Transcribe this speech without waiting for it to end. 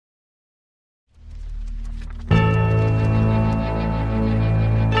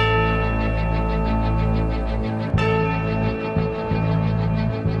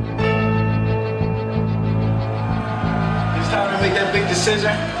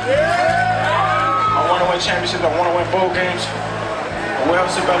decision. I want to win championships. I want to win bowl games. And what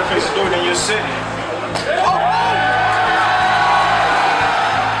else is a better place to do it than your city?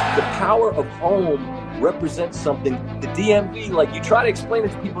 The power of home represents something. The DMV, like, you try to explain it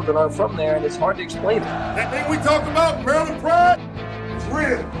to people that aren't from there, and it's hard to explain it. That thing we talk about, Maryland pride, is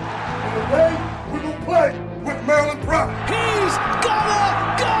real. And today, we're going to play with Maryland pride. He's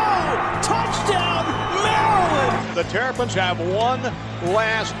gonna go! Touchdown, Maryland! The Terrapins have one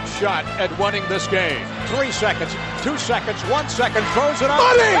last shot at winning this game. 3 seconds, 2 seconds, 1 second, throws it up,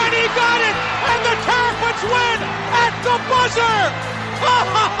 and he got it! And the Terrapins win at the buzzer!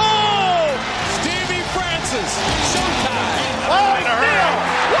 Oh! Stevie Francis, showtime! Oh, Neal!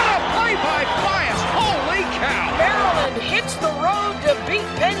 What a play by Bias! Holy cow! Maryland hits the road to beat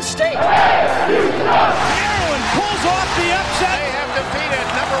Penn State. Maryland pulls off the upset! They have defeated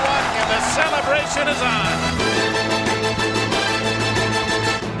number one, and the celebration is on.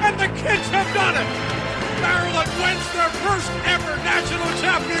 And the kids have done it! Maryland wins their first ever national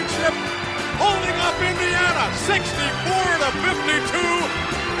championship, holding up Indiana 64-52.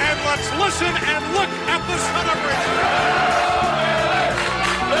 And let's listen and look at the celebration.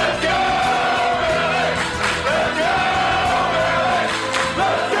 Let's go!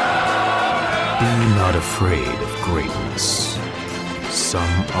 Be not afraid of greatness.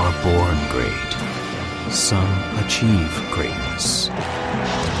 Some are born great. Some achieve greatness.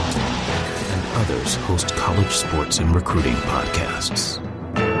 And others host college sports and recruiting podcasts.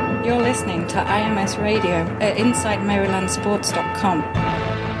 You're listening to IMS Radio at InsideMarylandSports.com.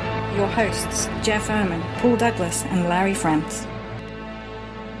 Your hosts, Jeff Oman, Paul Douglas, and Larry France.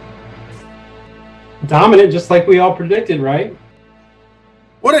 Dominant, just like we all predicted, right?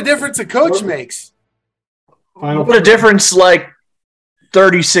 What a difference a coach makes. What a difference, like,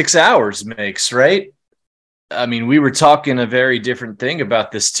 36 hours makes, right? I mean, we were talking a very different thing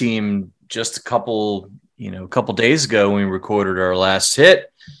about this team just a couple days ago when we recorded our last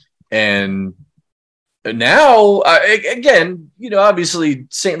hit. And now, again, obviously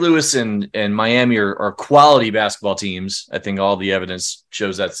St. Louis and Miami are quality basketball teams. I think all the evidence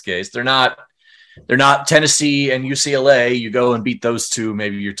shows that's the case. They're not Tennessee and UCLA. You go and beat those two,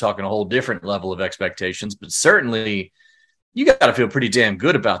 maybe you're talking a whole different level of expectations. But certainly, you got to feel pretty damn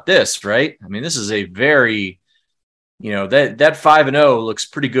good about this, right? I mean, this is a very, that 5-0 looks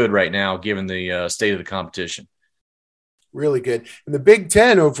pretty good right now, given the state of the competition. Really good. And the Big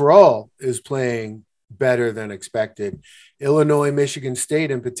Ten overall is playing better than expected. Illinois, Michigan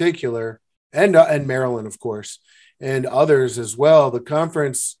State in particular, and Maryland, of course, and others as well. The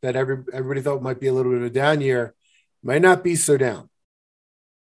conference that everybody thought might be a little bit of a down year might not be so down.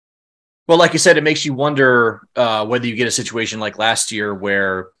 Well, like you said, it makes you wonder whether you get a situation like last year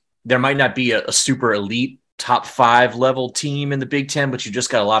where there might not be a super elite top 5 level team in the Big Ten, but you just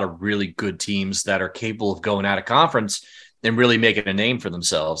got a lot of really good teams that are capable of going out of conference and really making a name for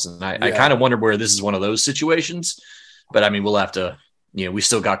themselves. And I kind of wonder where this is one of those situations, but I mean, we'll have to, we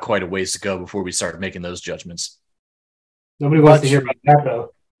still got quite a ways to go before we start making those judgments. Nobody wants to hear about that,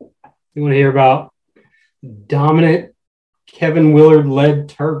 though. We want to hear about dominant Kevin Willard-led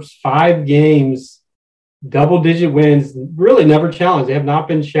Terps, 5 games, double-digit wins, really never challenged. They have not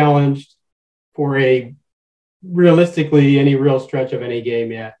been challenged for realistically any real stretch of any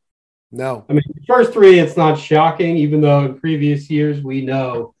game yet. No. I mean, the first 3, it's not shocking, even though in previous years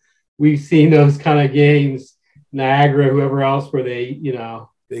we've seen those kind of games, Niagara, whoever else, where they get a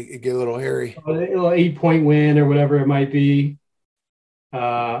little hairy. A little 8-point win or whatever it might be.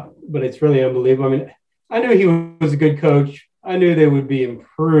 But it's really unbelievable. I mean, I knew he was a good coach. I knew they would be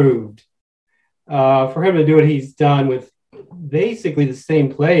improved. For him to do what he's done with basically the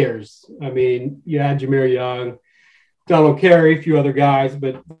same players. I mean, you had Jameer Young, Donald Carey, a few other guys,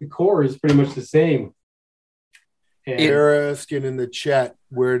 but the core is pretty much the same. And they're asking in the chat,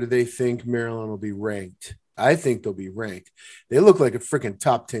 where do they think Maryland will be ranked? I think they'll be ranked. They look like a freaking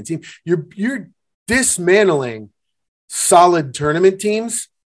top 10 team. You're dismantling solid tournament teams.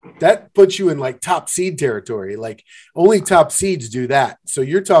 That puts you in like top seed territory. Like only top seeds do that. So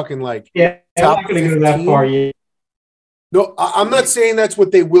you're talking like top I'm not going to go that far yet. No, I'm not saying that's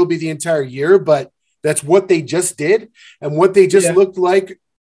what they will be the entire year, but that's what they just did and what they just looked like.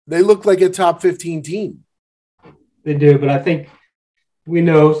 They looked like a top 15 team. They do, but I think we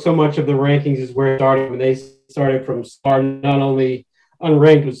know so much of the rankings is where it started when they started from not only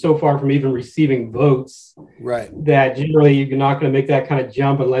unranked, but so far from even receiving votes. Right. That generally you're not going to make that kind of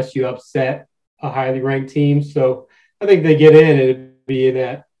jump unless you upset a highly ranked team. So I think they get in and it'd be in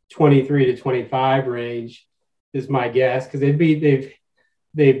that 23 to 25 range is my guess. Cause they've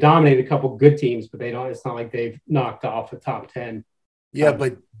dominated a couple good teams, but it's not like they've knocked off a top 10. Yeah,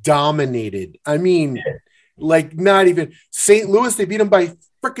 but dominated. I mean, like not even St. Louis, they beat them by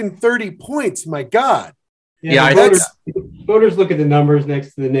freaking 30 points. My God. Yeah, voters look at the numbers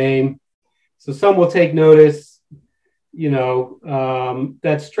next to the name. So some will take notice,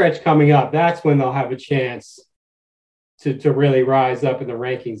 that stretch coming up. That's when they'll have a chance to really rise up in the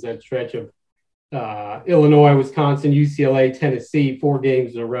rankings, that stretch of Illinois, Wisconsin, UCLA, Tennessee, 4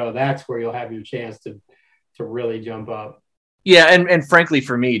 games in a row. That's where you'll have your chance to really jump up. Yeah, and frankly,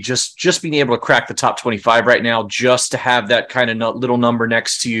 for me, just being able to crack the top 25 right now, just to have that kind of little number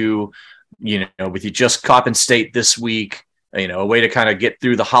next to you, with you just Coppin State this week, a way to kind of get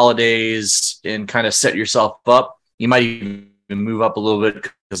through the holidays and kind of set yourself up. You might even move up a little bit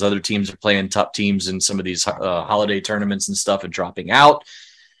because other teams are playing top teams in some of these holiday tournaments and stuff and dropping out.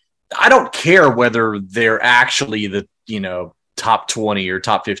 I don't care whether they're actually the, top 20 or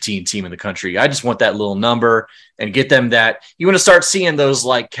top 15 team in the country. I just want that little number and get them that. You want to start seeing those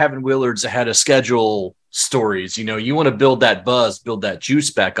like Kevin Willard's ahead of schedule stories. You want to build that buzz, build that juice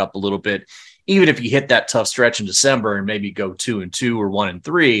back up a little bit. Even if you hit that tough stretch in December and maybe go 2-2 or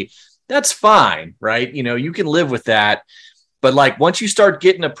 1-3, that's fine, right? You can live with that. But like once you start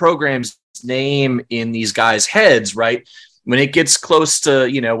getting a program's name in these guys' heads, right? When it gets close to,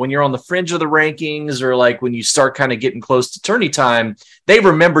 when you're on the fringe of the rankings or like when you start kind of getting close to tourney time, they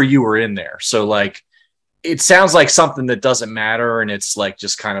remember you were in there. So like, it sounds like something that doesn't matter. And it's like,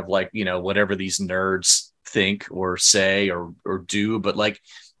 just kind of like, whatever these nerds think or say or do, but like,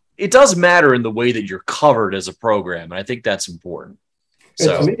 it does matter in the way that you're covered as a program. And I think that's important.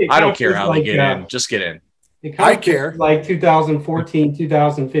 So I don't care how they get in, just get in. I care. Like 2014,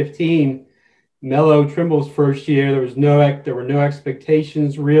 2015, Melo Trimble's first year, there were no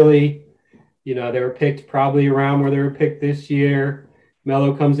expectations really. They were picked probably around where they were picked this year.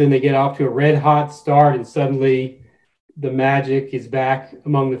 Melo comes in, they get off to a red hot start, and suddenly the magic is back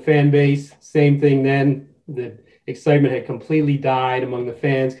among the fan base. Same thing then. The excitement had completely died among the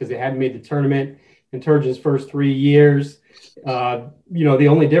fans because they hadn't made the tournament in Turgeon's first 3 years. The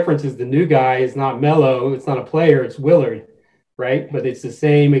only difference is the new guy is not Melo. It's not a player. It's Willard. Right. But it's the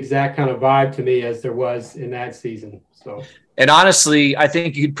same exact kind of vibe to me as there was in that season. So, and honestly, I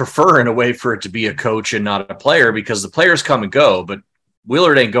think you'd prefer in a way for it to be a coach and not a player because the players come and go, but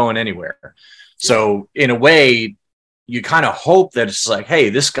Willard ain't going anywhere. So in a way, you kind of hope that it's like,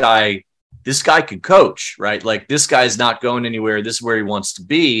 hey, this guy can coach, right? Like this guy's not going anywhere. This is where he wants to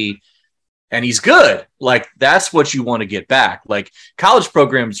be. And he's good. Like that's what you want to get back. Like college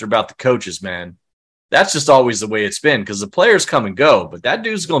programs are about the coaches, man. That's just always the way it's been because the players come and go, but that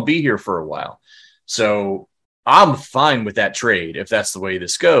dude's going to be here for a while. So I'm fine with that trade if that's the way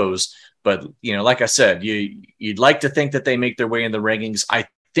this goes. But, like I said, you'd like to think that they make their way in the rankings. I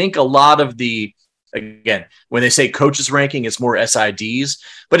think a lot of again, when they say coaches ranking, it's more SIDs,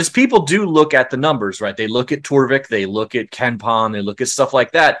 but as people do look at the numbers, right? They look at Torvik, they look at KenPom, they look at stuff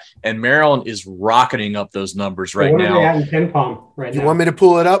like that. And Maryland is rocketing up those numbers right now. What are they at in KenPom right now? You want me to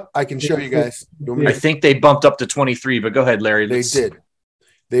pull it up? I can show you guys. I think they bumped up to 23, but go ahead, Larry. They did.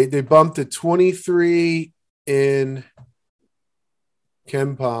 They bumped to 23 in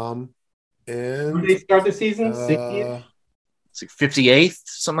KenPom. And when did they start the season? 60th? It's like 58th,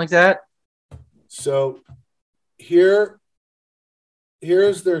 something like that. So here's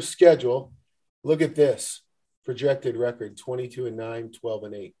their schedule. Look at this projected record: 22-9,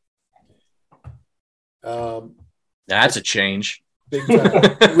 12-8. That's a change. Big time.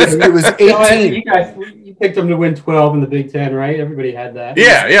 It was 18. You picked them to win 12 in the Big Ten, right? Everybody had that.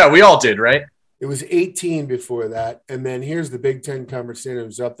 Yeah, we all did, right? It was 18 before that, and then here's the Big Ten Conference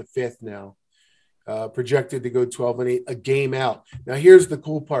Standings up to 5th now, projected to go 12-8, a game out. Now here's the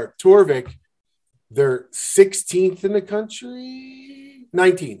cool part: Torvik. They're 16th in the country,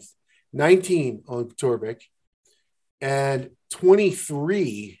 19th on Torvik, and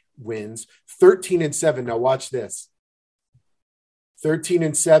 23 wins, 13-7. Now watch this.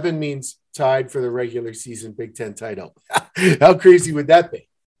 13-7 means tied for the regular season Big Ten title. How crazy would that be?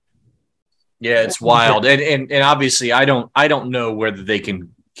 Yeah, it's wild. And obviously I don't know whether they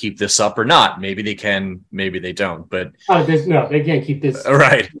can keep this up or not. Maybe they can, maybe they don't, but no, they can't keep this.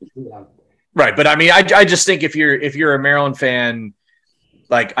 Right. Yeah. Right. But I mean, I just think if you're a Maryland fan,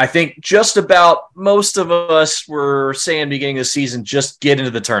 like I think just about most of us were saying beginning of the season, just get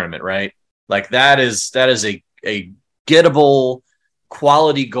into the tournament, right? Like that is a gettable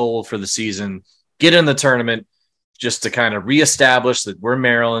quality goal for the season. Get in the tournament just to kind of reestablish that we're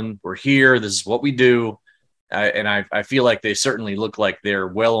Maryland, we're here, this is what we do. And I feel like they certainly look like they're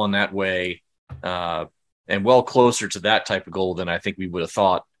well on that way and well closer to that type of goal than I think we would have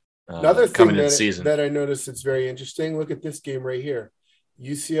thought. Another thing that I noticed that's very interesting. Look at this game right here.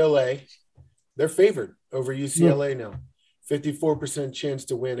 UCLA. They're favored over UCLA now. 54% chance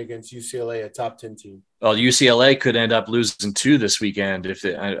to win against UCLA, a top 10 team. Well, UCLA could end up losing 2 this weekend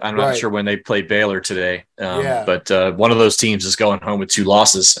I'm not sure when they play Baylor today. But one of those teams is going home with 2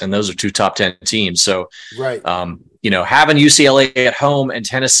 losses, and those are 2 top 10 teams. So, having UCLA at home and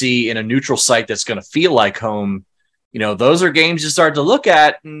Tennessee in a neutral site that's going to feel like home, those are games you start to look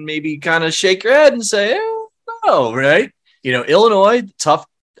at and maybe kind of shake your head and say, no, right? Illinois, tough.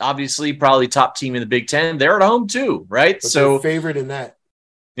 Obviously, probably top team in the Big Ten. They're at home too, right? But so favorite in that,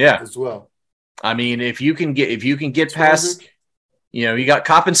 as well. I mean, if you can get past, you got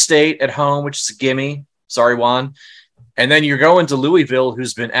Coppin State at home, which is a gimme. Sorry, Juan. And then you're going to Louisville,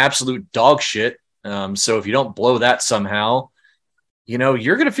 who's been absolute dog shit. So if you don't blow that somehow,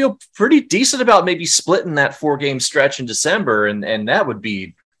 you're going to feel pretty decent about maybe splitting that 4-game stretch in December, and that would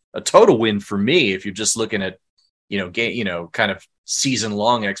be a total win for me if you're just looking at, kind of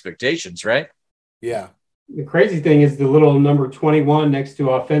season-long expectations, right? Yeah. The crazy thing is the little number 21 next to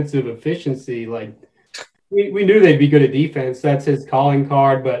offensive efficiency. Like, we knew they'd be good at defense. That's his calling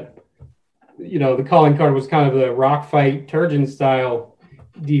card, but the calling card was kind of the rock fight Turgeon style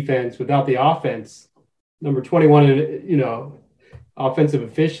defense without the offense. Number 21, offensive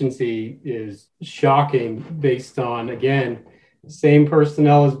efficiency is shocking based on, again, same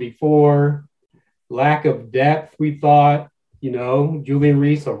personnel as before, lack of depth, we thought. Julian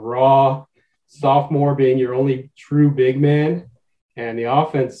Reese, a raw sophomore, being your only true big man, and the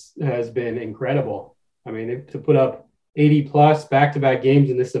offense has been incredible. I mean, to put up 80-plus back-to-back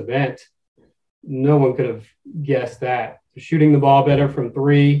games in this event, no one could have guessed that. Shooting the ball better from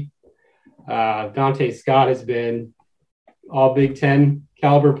 3. Dante Scott has been all Big Ten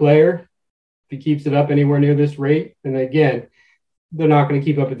caliber player. If he keeps it up anywhere near this rate, and again, they're not going to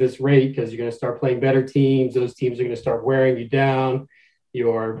keep up at this rate because you're going to start playing better teams. Those teams are going to start wearing you down.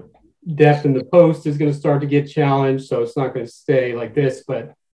 Your depth in the post is going to start to get challenged, so it's not going to stay like this.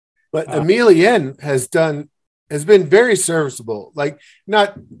 But Emilien has been very serviceable. Like,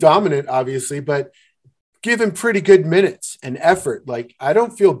 not dominant, obviously, but given pretty good minutes and effort. Like, I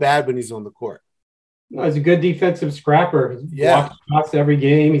don't feel bad when he's on the court. No, he's a good defensive scrapper. He blocks shots every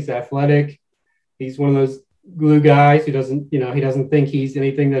game. He's athletic. He's one of those glue guys who doesn't think he's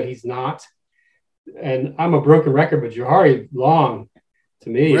anything that he's not. And I'm a broken record, but Jahari Long, to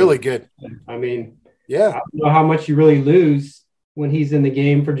me, really good. I mean, I don't know how much you really lose when he's in the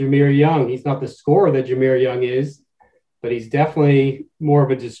game for Jameer Young. He's not the scorer that Jameer Young is, but he's definitely more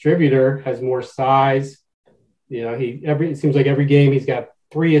of a distributor, has more size. It seems like every game he's got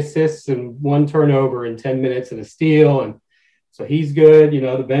 3 assists and 1 turnover in 10 minutes and a steal. And so he's good.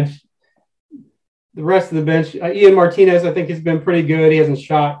 The rest of the bench, Ian Martinez, I think, has been pretty good. He hasn't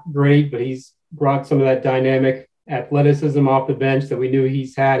shot great, but he's brought some of that dynamic athleticism off the bench that we knew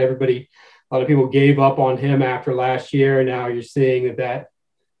he's had. A lot of people gave up on him after last year. And now you're seeing that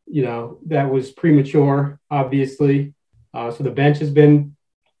was premature, obviously. So the bench has been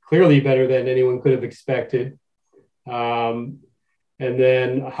clearly better than anyone could have expected. And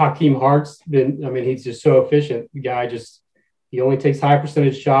then Hakeem Hart's he's just so efficient. The guy he only takes high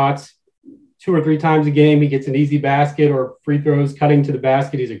percentage shots. 2 or 3 times a game, he gets an easy basket or free throws cutting to the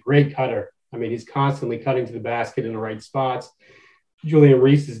basket. He's a great cutter. I mean, he's constantly cutting to the basket in the right spots. Julian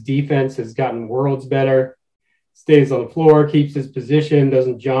Reese's defense has gotten worlds better. Stays on the floor, keeps his position,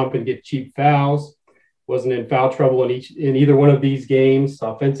 doesn't jump and get cheap fouls. Wasn't in foul trouble in either one of these games.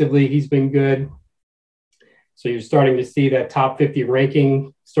 Offensively, he's been good. So you're starting to see that top 50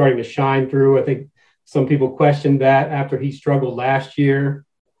 ranking starting to shine through. I think some people questioned that after he struggled last year.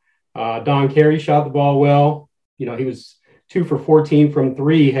 Don Carey shot the ball well. He was 2 for 14 from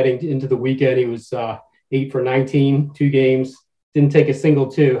 3 heading into the weekend. He was 8 for 19, 2 games. Didn't take a single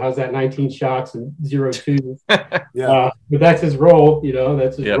 2. How's that? 19 shots and 0 2s. But that's his role.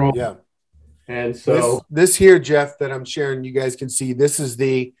 That's his role. Yeah. And so this here, Jeff, that I'm sharing, you guys can see. This is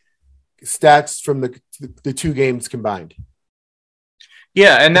the stats from the 2 games combined.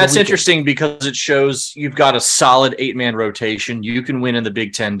 Yeah, and that's interesting because it shows you've got a solid 8-man rotation. You can win in the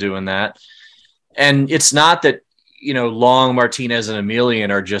Big Ten doing that. And it's not that, Long, Martinez, and Emilien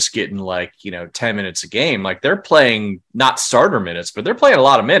are just getting 10 minutes a game. Like, they're playing not starter minutes, but they're playing a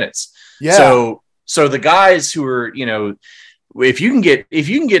lot of minutes. Yeah. So the guys who are, if you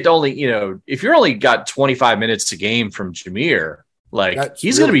you're only got 25 minutes a game from Jameer,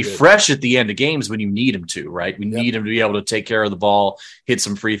 he's going to be fresh at the end of games when you need him to, right? We need him to be able to take care of the ball, hit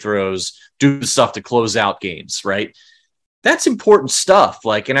some free throws, do the stuff to close out games, right? That's important stuff.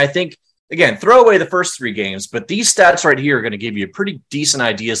 And I think, again, throw away the first 3 games, but these stats right here are going to give you a pretty decent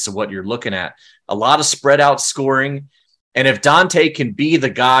idea as to what you're looking at. A lot of spread out scoring. And if Dante can be the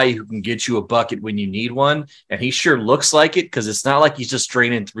guy who can get you a bucket when you need one, and he sure looks like it, because it's not like he's just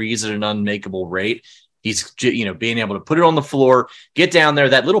draining threes at an unmakeable rate. He's, being able to put it on the floor, get down there.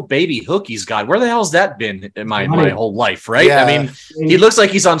 That little baby hook he's got, where the hell's that been in my whole life, right? Yeah. I mean, he looks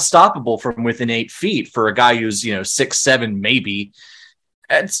like he's unstoppable from within 8 feet for a guy who's, 6'7", maybe.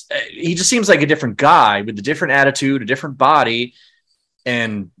 He just seems like a different guy with a different attitude, a different body.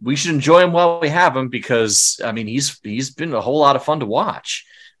 And we should enjoy him while we have him, because, I mean, he's been a whole lot of fun to watch.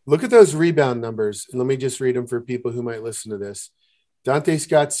 Look at those rebound numbers. And let me just read them for people who might listen to this. Dante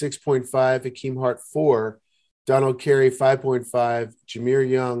Scott, 6.5, Hakeem Hart, 4, Donald Carey, 5.5, Jameer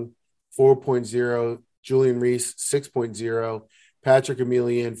Young, 4.0, Julian Reese, 6.0, Patrick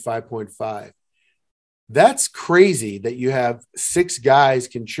Emilian, 5.5. That's crazy that you have 6 guys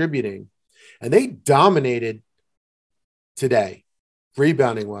contributing, and they dominated today,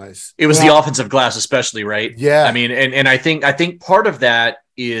 rebounding wise. It was the offensive glass, especially, right? Yeah. I mean, and I think part of that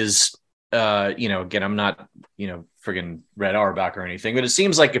is, again, I'm not, friggin' Red Auerbach or anything, but it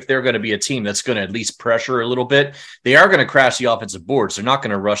seems like if they're going to be a team that's going to at least pressure a little bit, they are going to crash the offensive boards. They're not going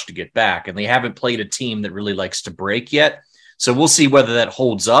to rush to get back, and they haven't played a team that really likes to break yet. So we'll see whether that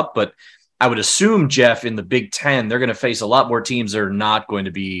holds up, but I would assume, Jeff, in the Big Ten, they're going to face a lot more teams that are not going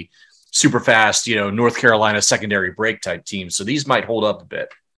to be super fast, North Carolina secondary break type teams. So these might hold up a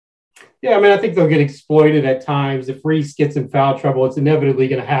bit. Yeah, I mean, I think they'll get exploited at times. If Reese gets in foul trouble, it's inevitably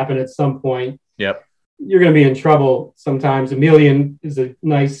going to happen at some point. Yep. You're going to be in trouble sometimes. Emilian is a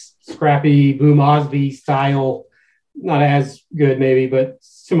nice, scrappy, Boom Osby style, not as good maybe, but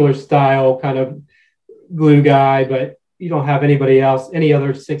similar style kind of glue guy. But you don't have anybody else, any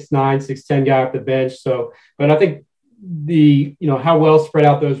other 6'9", 6'10" guy off the bench. So, but I think how well spread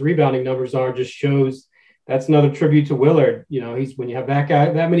out those rebounding numbers are just shows that's another tribute to Willard. When you have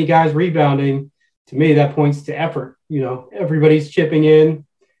that many guys rebounding, to me, that points to effort. Everybody's chipping in.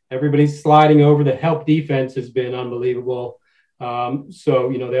 Everybody's sliding over. The help defense has been unbelievable. They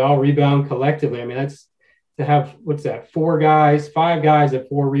all rebound collectively. I mean, that's to have, 5 guys at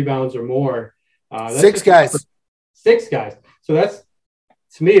 4 rebounds or more. 6 guys. 6 guys. So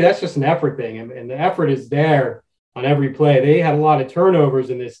to me, that's just an effort thing. And the effort is there on every play. They had a lot of turnovers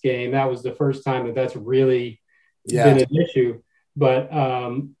in this game. That was the first time that's really been an issue. But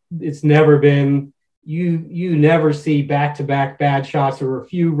it's never been you never see back-to-back bad shots. There were a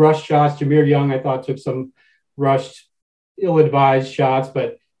few rush shots. Jameer Young, I thought, took some rushed, ill-advised shots,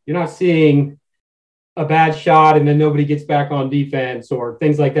 but you're not seeing a bad shot and then nobody gets back on defense or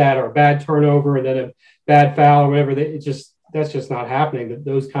things like that, or a bad turnover and then a bad foul or whatever. That's just not happening.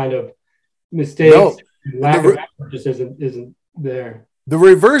 Those kind of mistakes, lack of effort just isn't there. The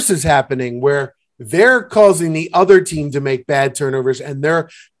reverse is happening, where they're causing the other team to make bad turnovers and they're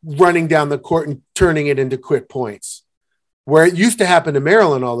running down the court and turning it into quick points, where it used to happen to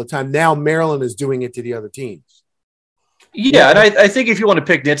Maryland all the time. Now Maryland is doing it to the other teams. Yeah, and I think if you want to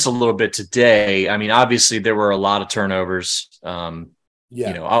pick nits a little bit today, I mean, obviously there were a lot of turnovers. 18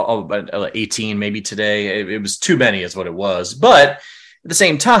 maybe today. It was too many is what it was. But at the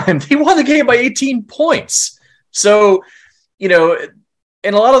same time, they won the game by 18 points. So,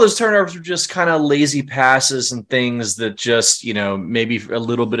 and a lot of those turnovers were just kind of lazy passes and things that just, maybe a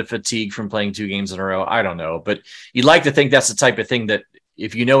little bit of fatigue from playing 2 games in a row. I don't know. But you'd like to think that's the type of thing that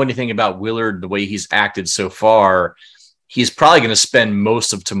if you know anything about Willard, the way he's acted so far, he's probably going to spend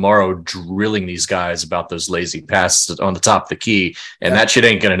most of tomorrow drilling these guys about those lazy passes on the top of the key. And that shit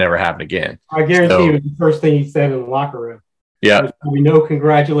ain't going to never happen again. I guarantee it was the first thing he said in the locker room. Yeah. No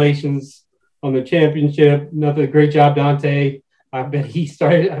congratulations on the championship. Nothing. Great job, Dante. I bet he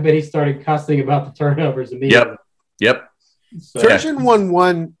started cussing about the turnovers immediately. Yep. So, Turgeon won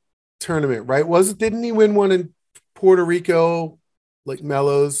one tournament, right? Didn't he win one in Puerto Rico, like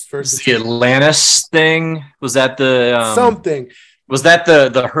Melo's first? The Atlantis thing? Was that the something? Was that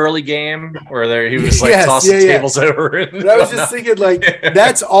the Hurley game where he was like tossing tables over? But I was just thinking, like,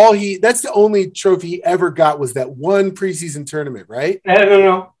 that's the only trophy he ever got was that one preseason tournament, right?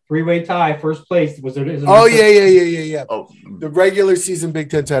 No. 3-way tie, first place. Was there? Yeah. Oh, the regular season Big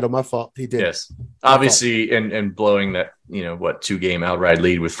Ten title. My fault. He did. Yes, obviously, and blowing that 2-game outright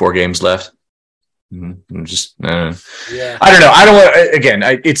lead with 4 games left. Mm-hmm. Just I don't know. I don't want. Again,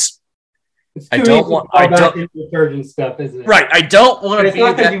 I don't want. I don't. Turgeon stuff, isn't it? Right. I don't want to. It's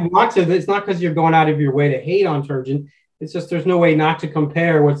not because you want to. It's not because you're going out of your way to hate on Turgeon. It's just there's no way not to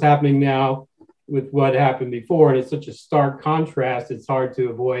compare what's happening now with what happened before, and it's such a stark contrast. It's hard to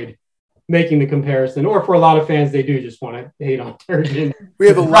avoid making the comparison. Or for a lot of fans, they do just want to hate on Turgeon. We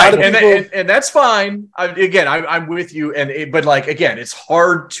have a lot of people, and that's fine. I'm with you. But again, it's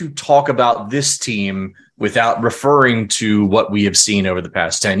hard to talk about this team without referring to what we have seen over the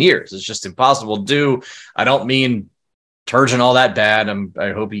past 10 years. It's just impossible to do. I don't mean Turgeon all that bad.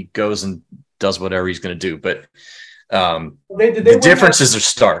 I hope he goes and does whatever he's going to do. But the differences are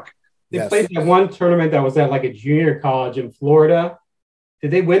stark. They played that one tournament that was at like a junior college in Florida.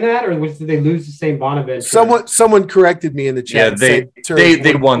 Did they win that, or did they lose the St. Bonaventure? Someone corrected me in the chat. Yeah,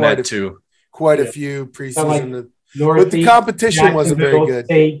 they won that too. Quite a few preseason. But the competition wasn't very good.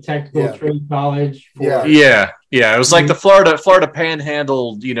 State Technical Trade College. Yeah. It was like the Florida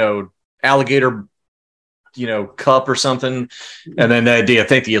Panhandle, alligator, cup or something, and then I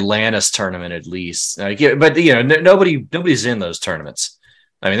think the Atlantis tournament at least. But nobody's in those tournaments.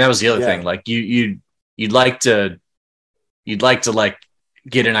 I mean, that was the other thing. Like you'd like to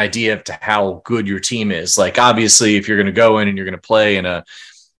get an idea of to how good your team is. Like obviously, if you're going to go in and you're going to play in a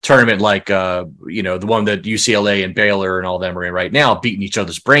tournament like the one that UCLA and Baylor and all them are in right now, beating each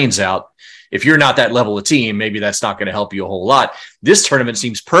other's brains out. If you're not that level of team, maybe that's not going to help you a whole lot. This tournament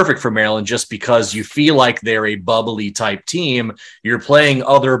seems perfect for Maryland just because you feel like they're a bubbly type team. You're playing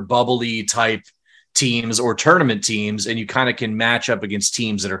other bubbly type teams or tournament teams, and you kind of can match up against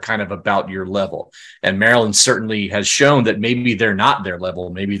teams that are kind of about your level. And Maryland certainly has shown that maybe they're not their level.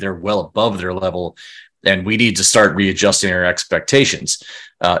 Maybe they're well above their level. And we need to start readjusting our expectations,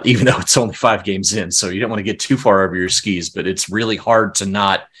 even though it's only 5 games in. So you don't want to get too far over your skis, but it's really hard to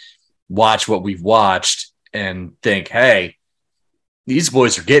not watch what we've watched and think, hey, these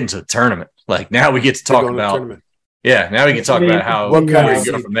boys are getting to the tournament. Like now we get to talk about, now we can talk about how we can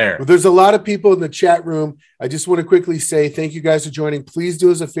go from there. Well, there's a lot of people in the chat room. I just want to quickly say thank you guys for joining. Please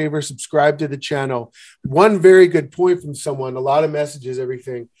do us a favor, subscribe to the channel. One very good point from someone, a lot of messages,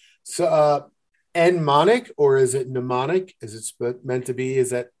 everything. So, mnemonic, or is it mnemonic? Is it meant to be?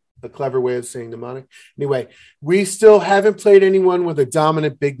 Is that a clever way of saying mnemonic? Anyway, we still haven't played anyone with a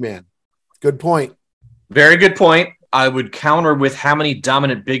dominant big man. Good point. Very good point. I would counter with how many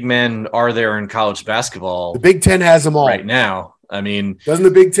dominant big men are there in college basketball? The Big Ten has them all right now. I mean, doesn't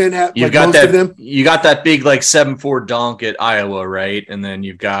the Big Ten have most of them? You got that big 7'4" dunk at Iowa, right? And then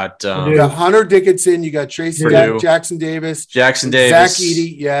you've got you got Hunter Dickinson, you got Tracy Jackson Davis, Zach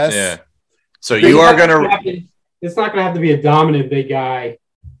Edey, yes. Yeah. So you are going to. It's not going to have to be a dominant big guy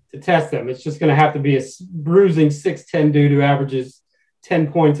to test them. It's just going to have to be a bruising 6'10" dude who averages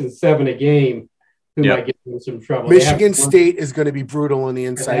 10 points and 7 a game, who might get in some trouble. Michigan State is going to be brutal on the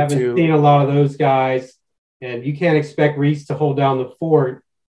inside, I haven't seen a lot of those guys, and you can't expect Reese to hold down the fort,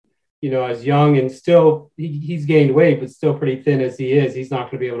 as young and still he's gained weight, but still pretty thin as he is. He's not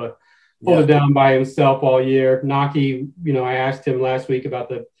going to be able to hold it down by himself all year. Naki, I asked him last week about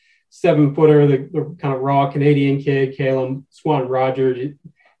the 7-footer, the kind of raw Canadian kid, Caleb Swan Rogers.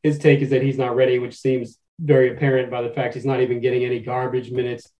 His take is that he's not ready, which seems very apparent by the fact he's not even getting any garbage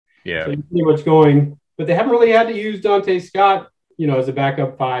minutes. Yeah. So he's pretty much going, but they haven't really had to use Dante Scott, as a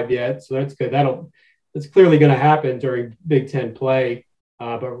backup 5 yet. So that's good. That's clearly going to happen during Big Ten play.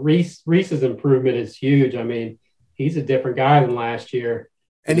 But Reese's improvement is huge. I mean, he's a different guy than last year.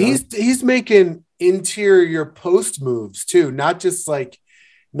 And he's making interior post moves too, not just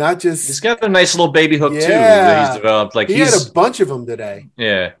he's got a nice little baby hook too that he's developed. Like he had a bunch of them today.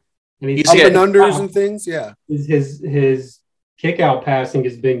 Yeah. And he's up and unders and things. Yeah. His kick out passing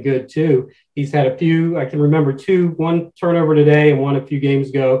has been good too. He's had a few, I can remember one turnover today and one a few games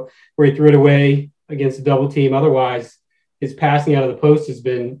ago where he threw it away against a double team. Otherwise, his passing out of the post has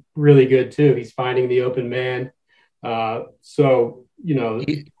been really good too. He's finding the open man.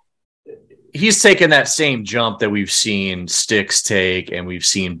 He's taken that same jump that we've seen Sticks take and we've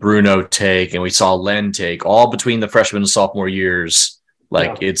seen Bruno take and we saw Len take all between the freshman and sophomore years.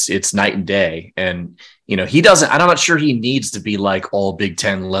 It's night and day. And, I'm not sure he needs to be like all Big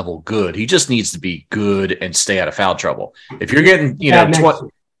Ten level good. He just needs to be good and stay out of foul trouble. If you're getting, 20,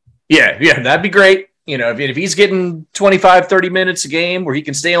 that'd be great. If he's getting 25, 30 minutes a game where he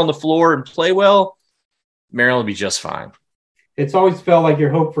can stay on the floor and play well, Maryland will be just fine. It's always felt like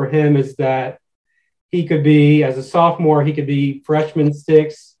your hope for him is that he could be, as a sophomore, he could be freshman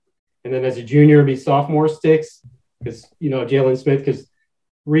Sticks, and then as a junior, be sophomore Sticks, because, Jalen Smith, because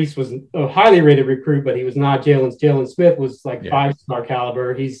Reese was a highly rated recruit, but he was not Jalen Smith was like 5-star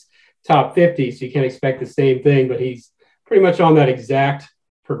caliber. He's top 50, so you can't expect the same thing, but he's pretty much on that exact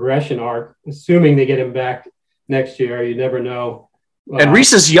progression arc, assuming they get him back next year. You never know. And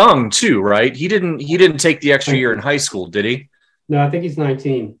Reese is young too, right? He didn't take the extra year in high school, did he? No, I think he's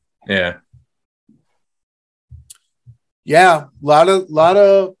 19. Yeah. Yeah, lot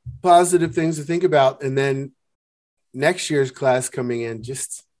of positive things to think about, and then next year's class coming in.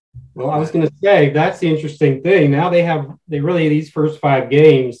 I was going to say that's the interesting thing. Now they really these first 5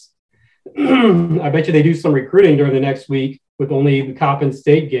 games I bet you they do some recruiting during the next week with only the Coppin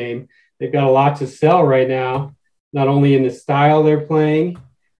State game. They've got a lot to sell right now, not only in the style they're playing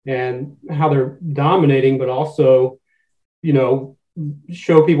and how they're dominating, but also,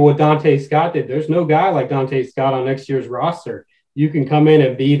 show people what Dante Scott did. There's no guy like Dante Scott on next year's roster. You can come in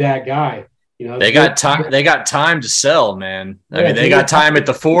and be that guy. They got time. They got time to sell, man. I mean, they got time at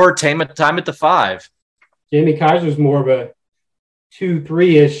the 4, time at the 5. Jamie Kaiser's more of a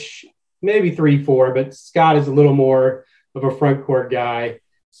 2-3-ish, maybe 3-4, but Scott is a little more of a front court guy.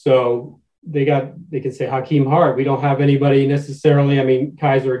 So they can say Hakeem Hart. We don't have anybody necessarily. I mean,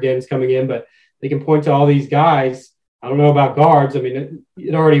 Kaiser again is coming in, but they can point to all these guys. I don't know about guards. I mean,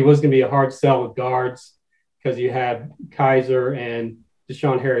 it already was going to be a hard sell with guards because you had Kaiser and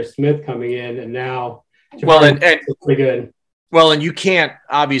Deshaun Harris-Smith coming in, and now pretty good. Well, and you can't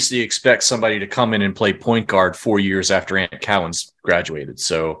obviously expect somebody to come in and play point guard 4 years after Ant Cowan's graduated.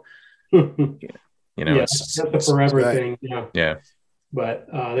 So, it's a forever thing. Yeah.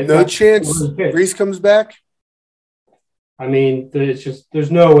 But no chance Reese comes back. I mean,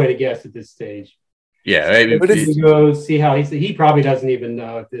 there's no way to guess at this stage. Yeah, but if you go see how he probably doesn't even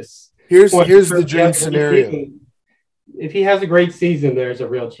know at this. Here's the dream scenario. If he has a great season, there's a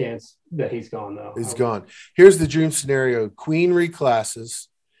real chance that he's gone, though. He's gone. Here's the dream scenario. Queen reclasses,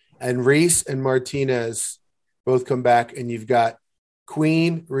 and Reese and Martinez both come back, and you've got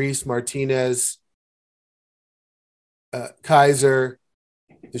Queen, Reese, Martinez, Kaiser,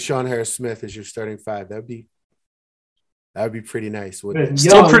 Deshaun Harris-Smith as your starting 5. That would be pretty nice, wouldn't it?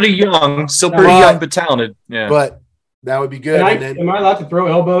 Still pretty young, but talented. Yeah, but that would be good. Am I allowed to throw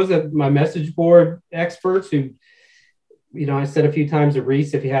elbows at my message board experts who, I said a few times that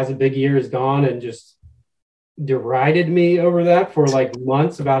Reese, if he has a big year, is gone, and just derided me over that for like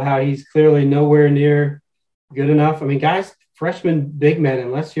months about how he's clearly nowhere near good enough. I mean, guys, freshman big men,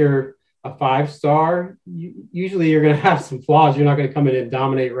 unless you're a 5-star, usually you're going to have some flaws. You're not going to come in and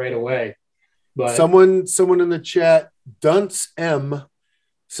dominate right away. But someone in the chat, Dunce M,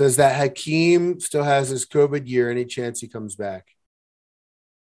 says that Hakeem still has his COVID year. Any chance he comes back?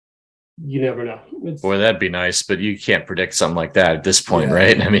 You never know. Boy, that'd be nice, but you can't predict something like that at this point,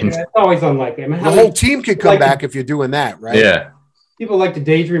 right? I mean, it's always unlikely. I mean, the whole team could come back if you're doing that, right? Yeah. People like to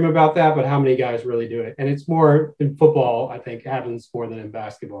daydream about that, but how many guys really do it? And it's more in football, I think, happens more than in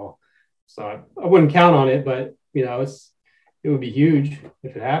basketball. So I wouldn't count on it, but it would be huge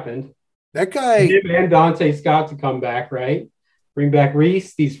if it happened. That guy and Dante Scott to come back, right? Bring back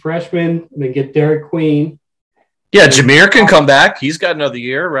Reese, these freshmen, and then get Derek Queen. Yeah, Jameer can come back. He's got another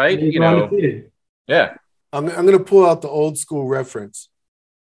year, right? Yeah. I'm going to pull out the old school reference.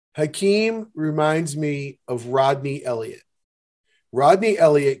 Hakeem reminds me of Rodney Elliott. Rodney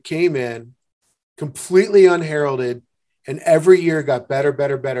Elliott came in completely unheralded, and every year got better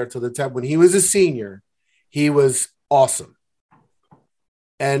till the time when he was a senior. He was awesome.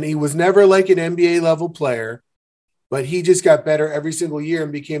 And he was never like an NBA level player, but he just got better every single year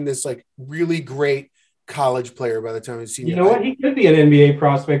and became this like really great college player by the time he was senior. You know what? He could be an NBA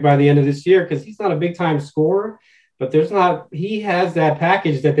prospect by the end of this year because he's not a big time scorer, but he has that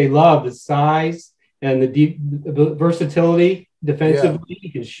package that they love, the size and the versatility defensively. Yeah. He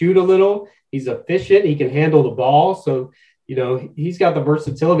can shoot a little. He's efficient. He can handle the ball. So, he's got the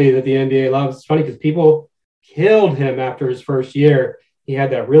versatility that the NBA loves. It's funny because people killed him after his first year. He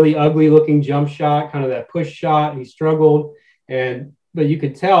had that really ugly looking jump shot, kind of that push shot. He struggled, but you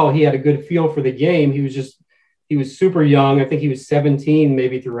could tell he had a good feel for the game. He was super young. I think he was 17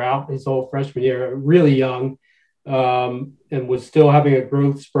 maybe throughout his whole freshman year, really young, and was still having a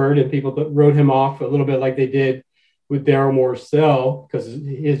growth spurt. And people wrote him off a little bit like they did with Darryl Morcell because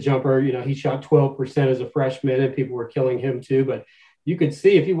his jumper, he shot 12% as a freshman and people were killing him too. But you could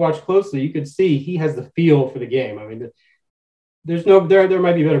see, if you watch closely, you could see he has the feel for the game. I mean, there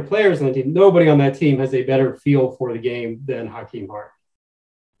might be better players on the team. Nobody on that team has a better feel for the game than Hakeem Hart.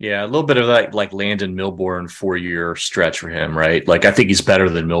 Yeah, a little bit of that like Landon Milbourne 4-year stretch for him, right? Like I think he's better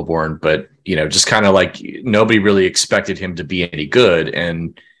than Milbourne, but just kind of like nobody really expected him to be any good,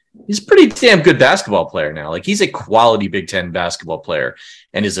 and he's a pretty damn good basketball player now. Like he's a quality Big Ten basketball player,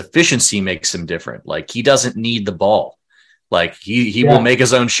 and his efficiency makes him different. Like he doesn't need the ball. Like he will make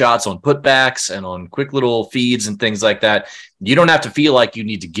his own shots on putbacks and on quick little feeds and things like that. You don't have to feel like you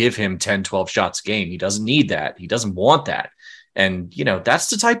need to give him 10, 12 shots a game. He doesn't need that. He doesn't want that. And, that's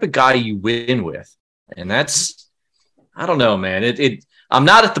the type of guy you win with. And that's, I don't know, man. I'm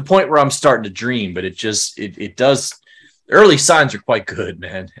not at the point where I'm starting to dream, but it does. Early signs are quite good,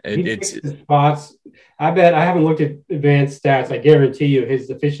 man. It's spots. I bet I haven't looked at advanced stats. I guarantee you his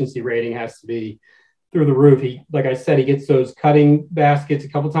efficiency rating has to be through the roof. He, like I said, he gets those cutting baskets a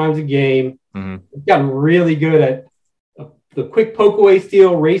couple times a game. He's gotten really good at the quick poke away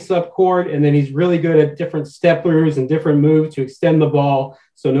steal, race up court, and then he's really good at different step throughs and different moves to extend the ball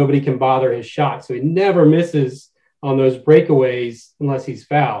so nobody can bother his shot. So he never misses on those breakaways unless he's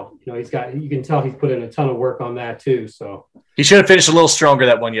fouled. You know, you can tell he's put in a ton of work on that too. So he should have finished a little stronger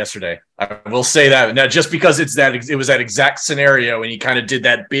that one yesterday. I will say that. Now, just because it was that exact scenario and he kind of did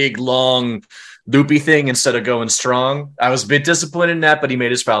that big, long, loopy thing instead of going strong. I was a bit disappointed in that, but he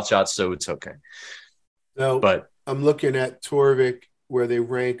made his foul shots, so it's okay. No, but I'm looking at Torvik where they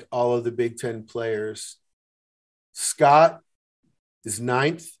rank all of the Big Ten players. Scott is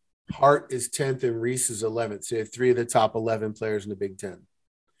 9th, Hart is 10th, and Reese is 11th. So you have 3 of the top 11 players in the Big Ten.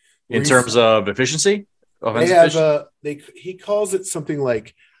 In terms of efficiency? They have he calls it something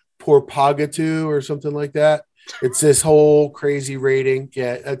like Porpagatu or something like that. It's this whole crazy rating.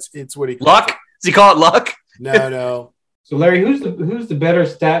 Yeah, it's what he calls luck. It. Does he call it luck? No. So Larry, who's the better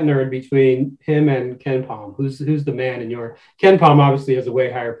stat nerd between him and Ken Palm? Who's the man in your Ken Palm obviously has a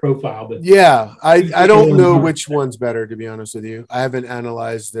way higher profile, but yeah, I don't know which one's better, to be honest with you. I haven't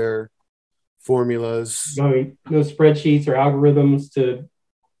analyzed their formulas. No spreadsheets or algorithms to.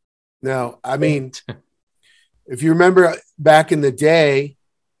 No, I mean, if you remember back in the day,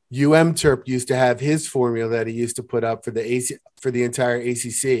 Terp used to have his formula that he used to put up for the entire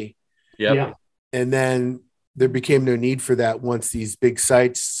ACC. Yeah, and then there became no need for that once these big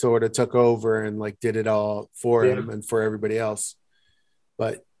sites sort of took over and like did it all for him and for everybody else.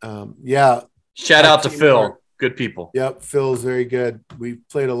 But shout out to Phil. Good people. Yep, Phil's very good. We've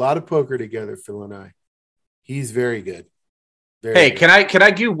played a lot of poker together, Phil and I. He's very good. Hey, can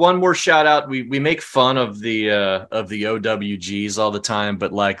I give one more shout out? We make fun of the OWGs all the time,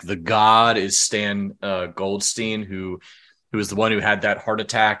 but like the god is Stan Goldstein, who was the one who had that heart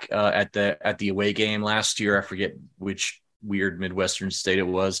attack at the away game last year. I forget which weird Midwestern state it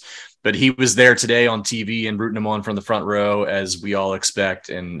was, but he was there today on TV and rooting him on from the front row, as we all expect.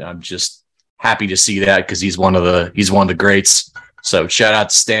 And I'm just happy to see that because he's one of the greats. So shout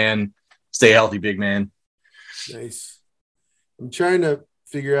out to Stan. Stay healthy, big man. Nice. I'm trying to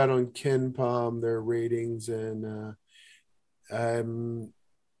figure out on Ken Palm their ratings, and I'm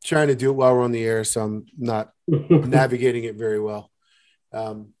trying to do it while we're on the air, so I'm not navigating it very well.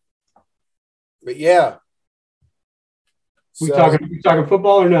 But yeah. We talking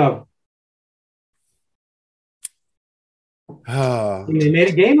football or no? They made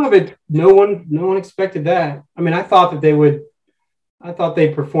a game of it. No one expected that. I mean, I thought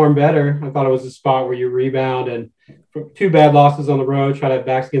they'd perform better. I thought it was a spot where you rebound and 2 bad losses on the road, try to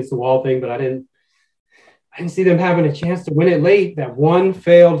backs against the wall thing, but I didn't see them having a chance to win it late. That one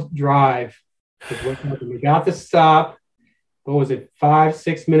failed drive. We got the stop. What was it?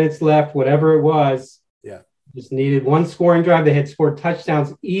 5-6 minutes left, whatever it was. Yeah. Just needed one scoring drive. They had scored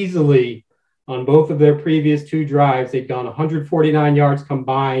touchdowns easily on both of their previous 2 drives. They'd gone 149 yards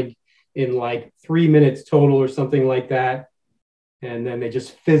combined in like 3 minutes total or something like that. And then they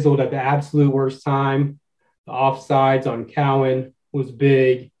just fizzled at the absolute worst time. The offsides on Cowan was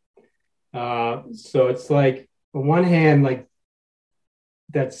big. So it's like, on one hand, like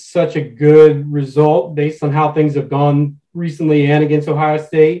that's such a good result based on how things have gone recently and against Ohio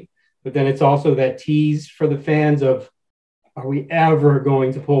State. But then it's also that tease for the fans of, are we ever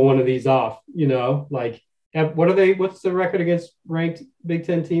going to pull one of these off? You know, like what's the record against ranked Big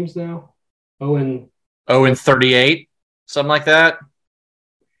Ten teams now? 0-38. Something like that.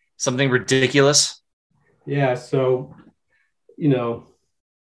 Something ridiculous. Yeah. So, you know,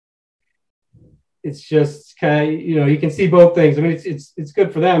 it's just kind of, you know, you can see both things. I mean, it's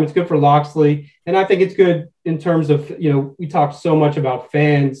good for them. It's good for Loxley. And I think it's good in terms of, you know, we talked so much about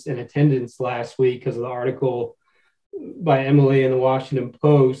fans and attendance last week because of the article by Emily in the Washington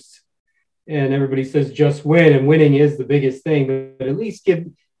Post. And everybody says just win, and winning is the biggest thing. But at least if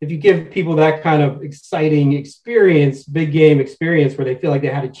you give people that kind of exciting experience, big game experience, where they feel like they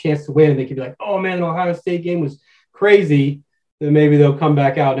had a chance to win and they could be like, oh man, the Ohio State game was crazy, then maybe they'll come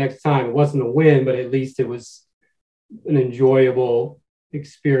back out next time. It wasn't a win, but at least it was an enjoyable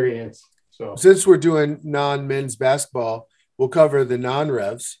experience. So since we're doing non-men's basketball, we'll cover the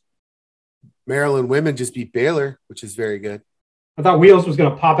non-revs. Maryland women just beat Baylor, which is very good. I thought Wheels was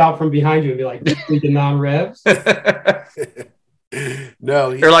going to pop out from behind you and be like, the non-revs.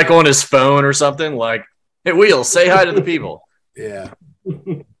 No, they're like on his phone or something. Like, hey, Wheels, say hi to the people. Yeah.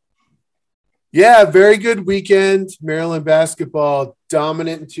 Yeah, very good weekend. Maryland basketball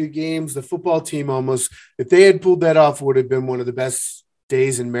dominant in 2 games. The football team almost, if they had pulled that off, would have been one of the best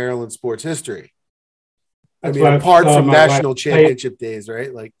days in Maryland sports history. I mean, apart from national championship days,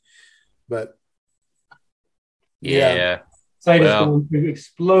 right? Like, but Yeah. Site is going to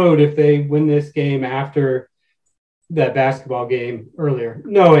explode if they win this game after that basketball game earlier,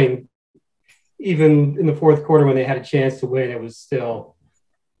 knowing even in the fourth quarter when they had a chance to win, it was still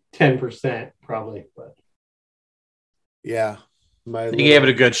 10% probably. But yeah, they gave it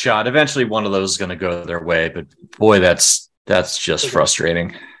a good shot. Eventually, one of those is going to go their way, but boy, that's just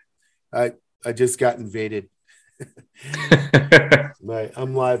frustrating. I just got invaded. Right,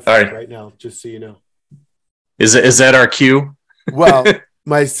 I'm live right now, just so you know. Is that our cue? Well,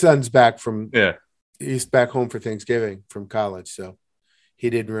 my son's back from he's back home for Thanksgiving from college, so he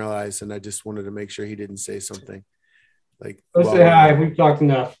didn't realize, and I just wanted to make sure he didn't say something like. Let's say hi. We've talked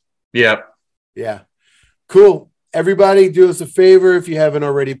enough. Yep. Yeah. Cool. Everybody, do us a favor if you haven't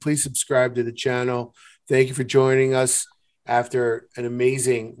already. Please subscribe to the channel. Thank you for joining us after an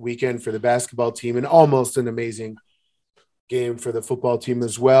amazing weekend for the basketball team and almost an amazing game for the football team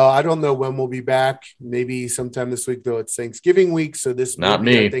as well. I don't know when we'll be back. Maybe sometime this week, though. It's Thanksgiving week, so this not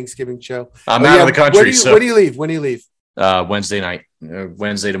may be me. a Thanksgiving show. I'm out of the country. When do you leave? When do you leave? Wednesday night,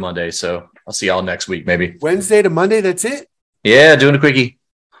 Wednesday to Monday. So I'll see y'all next week, maybe. Wednesday to Monday. That's it. Yeah, doing a quickie.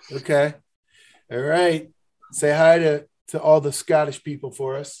 Okay. All right. Say hi to all the Scottish people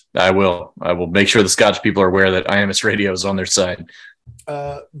for us. I will make sure the Scottish people are aware that IMS Radio is on their side.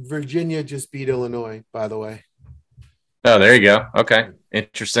 Virginia just beat Illinois, by the way. Oh, there you go. Okay.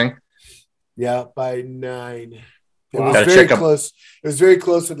 Interesting. Yeah, by 9. It Wow. was very close. It was very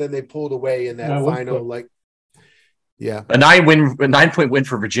close, and then they pulled away in that final. A 9-point win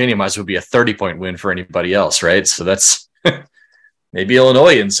for Virginia might as well be a 30-point win for anybody else, right? So that's maybe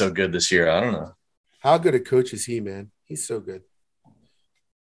Illinois isn't so good this year. I don't know. How good a coach is he, man? He's so good.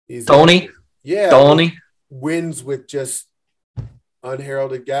 He's Tony? Yeah. Tony? Wins with just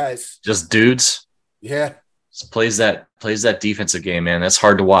unheralded guys. Just dudes? Yeah. Just plays that defensive game, man. That's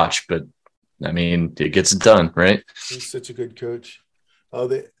hard to watch, but I mean, it gets it done, right? He's such a good coach.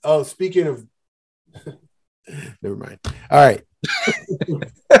 Speaking of never mind. All right.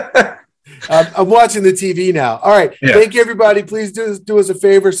 I'm watching the TV now. All right. Yeah. Thank you, everybody. Please do us a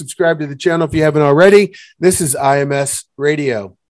favor. Subscribe to the channel if you haven't already. This is IMS Radio.